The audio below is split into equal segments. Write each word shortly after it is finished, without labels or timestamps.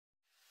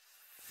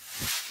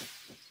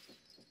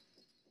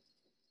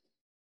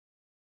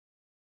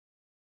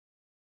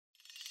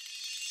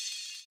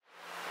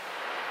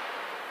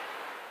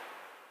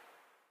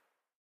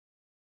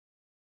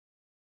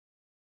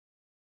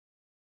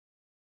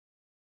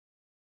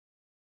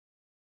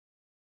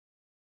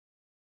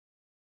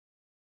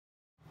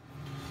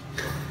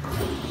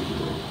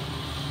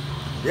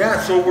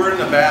Yeah, so we're in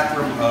the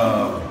bathroom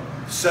of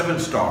 7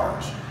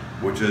 Stars,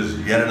 which is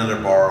yet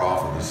another bar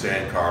off of the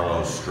San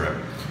Carlos Strip.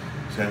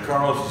 San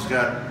Carlos has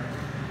got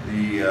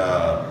the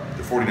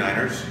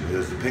 49ers, it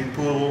has the Pink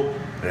Pool,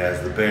 it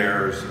has the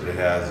Bears, it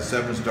has the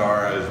 7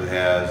 Stars, it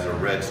has a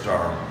Red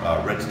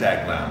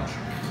Stag Lounge.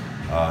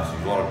 So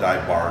there's a lot of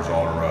dive bars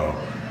all in a row.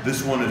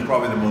 This one is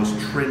probably the most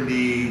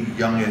trendy,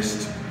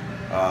 youngest,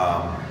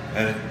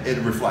 and it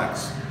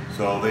reflects.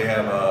 So they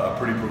have a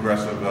pretty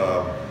progressive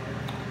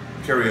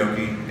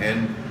karaoke,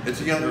 and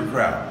it's a younger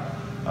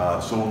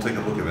crowd. So we'll take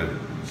a look at it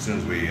as soon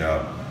as we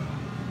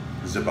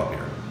zip up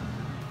here.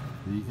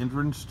 The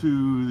entrance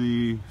to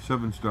the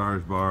 7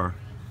 Stars bar,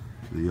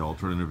 the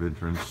alternative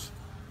entrance.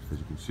 As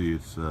you can see,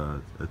 it's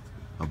a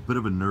bit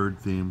of a nerd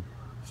theme,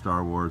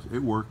 Star Wars.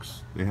 It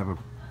works. They have a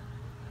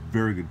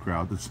very good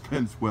crowd that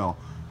spends well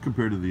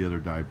compared to the other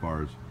dive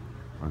bars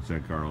on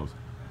San Carlos.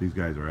 These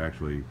guys are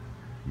actually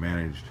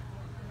managed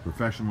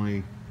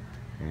professionally,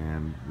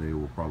 and they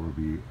will probably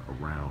be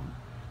around.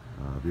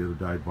 The other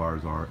dive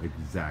bars are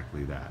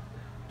exactly that,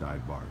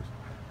 dive bars.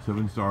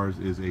 7 Stars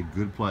is a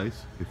good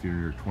place if you're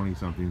in your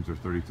 20-somethings or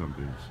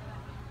 30-somethings.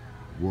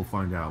 We'll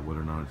find out whether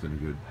or not it's any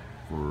good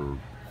for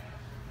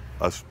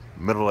us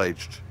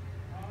middle-aged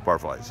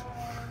barflies.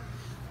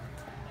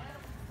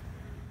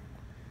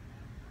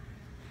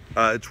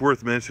 It's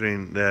worth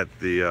mentioning that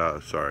the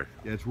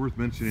it's worth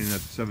mentioning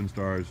that the 7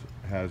 Stars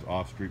has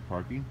off-street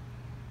parking.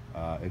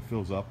 It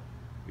fills up.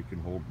 It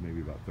can hold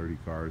maybe about 30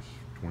 cars,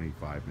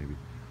 25 maybe.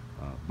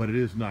 But it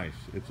is nice.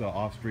 It's an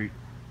off-street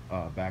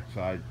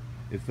backside.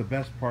 It's the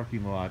best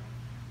parking lot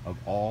of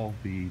all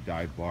the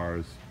dive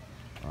bars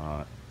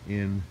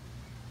in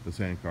the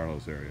San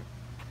Carlos area.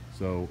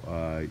 So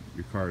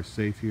your car is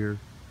safe here.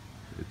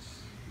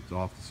 It's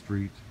off the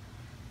street,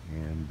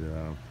 and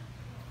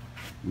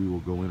we will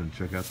go in and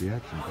check out the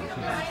action.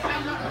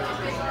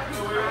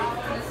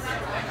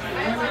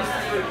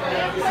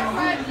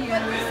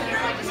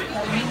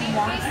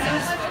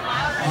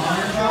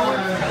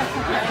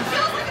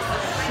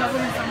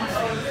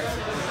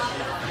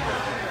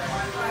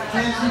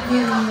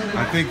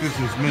 I think this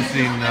is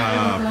missing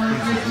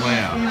Princess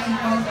Leia.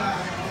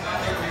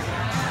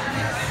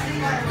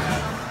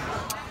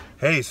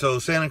 Hey, so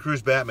Santa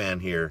Cruz Batman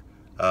here.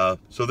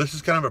 So this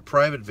is kind of a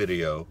private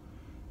video.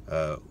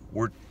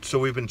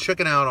 We've been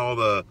checking out all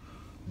the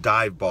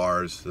dive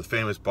bars, the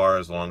famous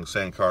bars along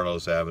San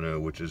Carlos Avenue,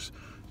 which is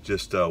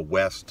just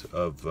west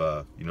of,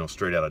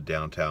 straight out of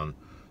downtown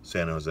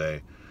San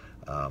Jose.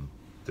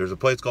 There's a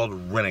place called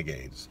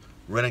Renegades.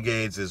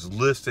 Renegades is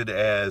listed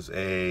as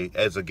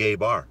a gay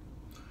bar,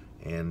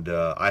 and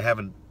I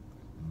haven't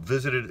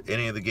visited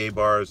any of the gay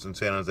bars in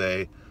San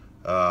Jose.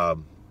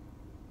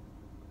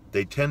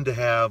 They tend to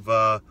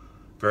have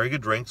very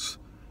good drinks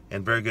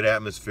and very good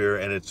atmosphere,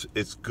 and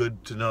it's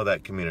good to know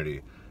that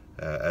community,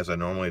 as I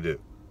normally do.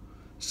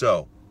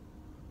 So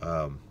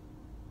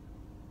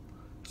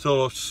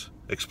let's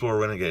explore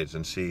Renegades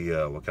and see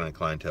what kind of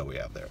clientele we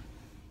have there.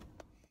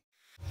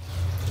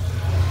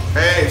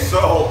 Hey,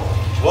 so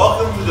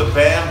welcome to the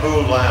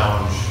Bamboo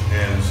Lounge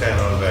in San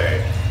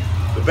Jose.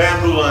 The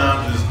Bamboo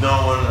Lounge is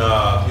known,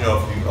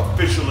 if you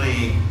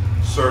officially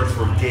search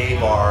for gay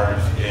bars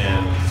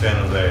in San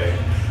Jose,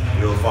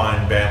 you'll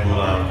find Bamboo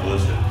Lounge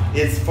listed.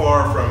 It's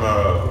far from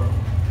a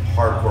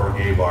hardcore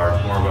gay bar,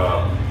 it's more of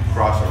a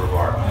crossover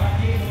bar.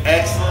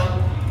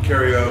 Excellent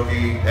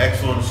karaoke,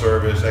 excellent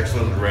service,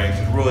 excellent drinks.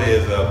 It really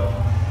is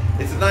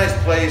it's a nice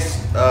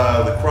place,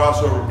 the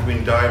crossover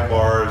between dive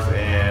bars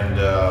and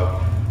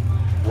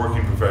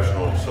working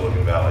professional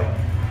Silicon Valley.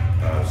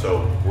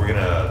 So we're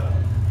gonna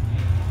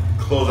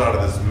close out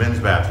of this men's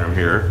bathroom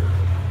here,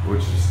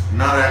 which is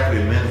not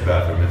actually a men's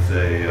bathroom, it's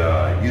a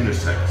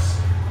unisex.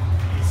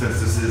 Since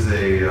this is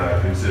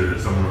considered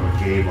somewhat of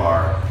a gay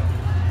bar,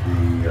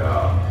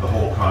 the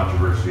whole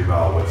controversy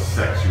about what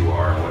sex you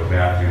are and what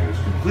bathroom is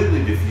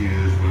completely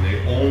diffused when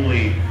the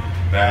only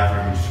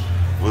bathrooms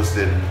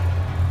listed,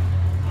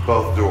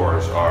 both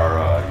doors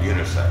are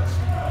unisex.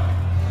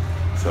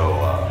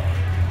 So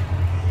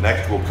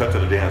next we'll cut to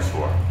the dance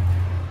floor.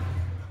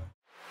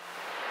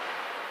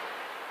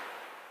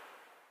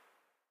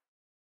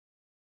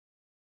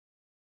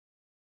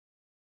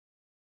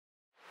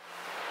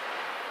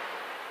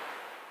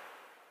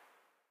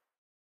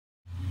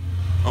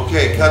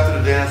 Okay, cut to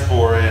the dance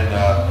floor, and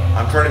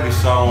I'm trying to be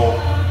subtle.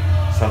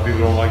 Some people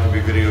don't like to be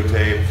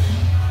videotaped.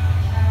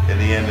 In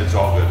the end, it's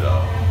all good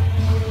though.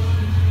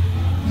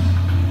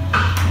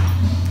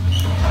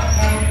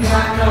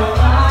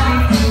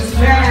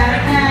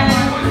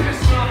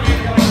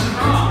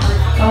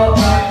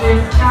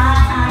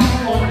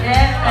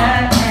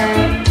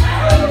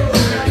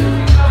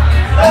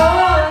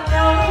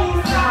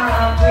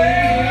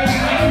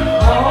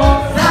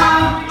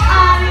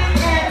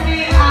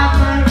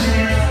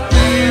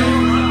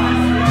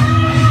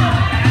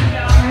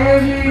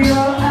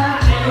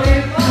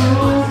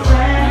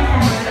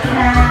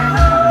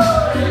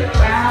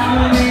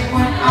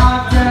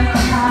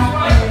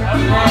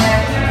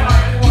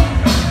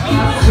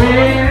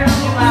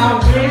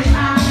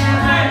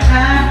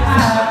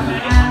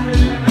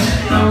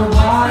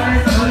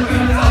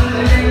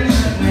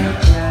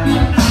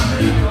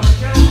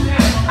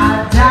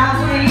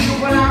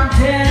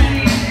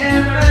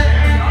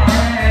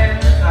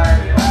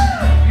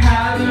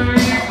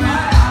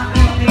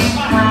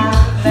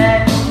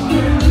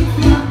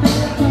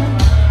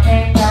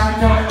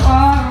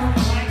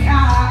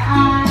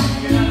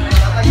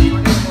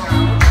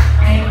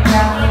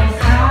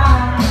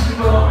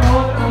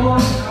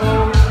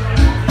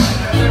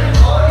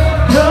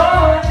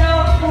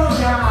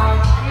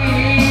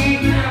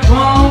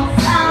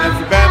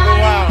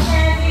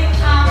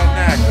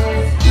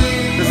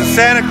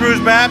 Cruz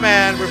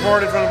Batman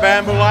reported from the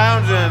Bamboo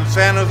Lounge in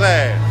San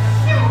Jose.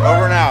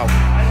 Over and out.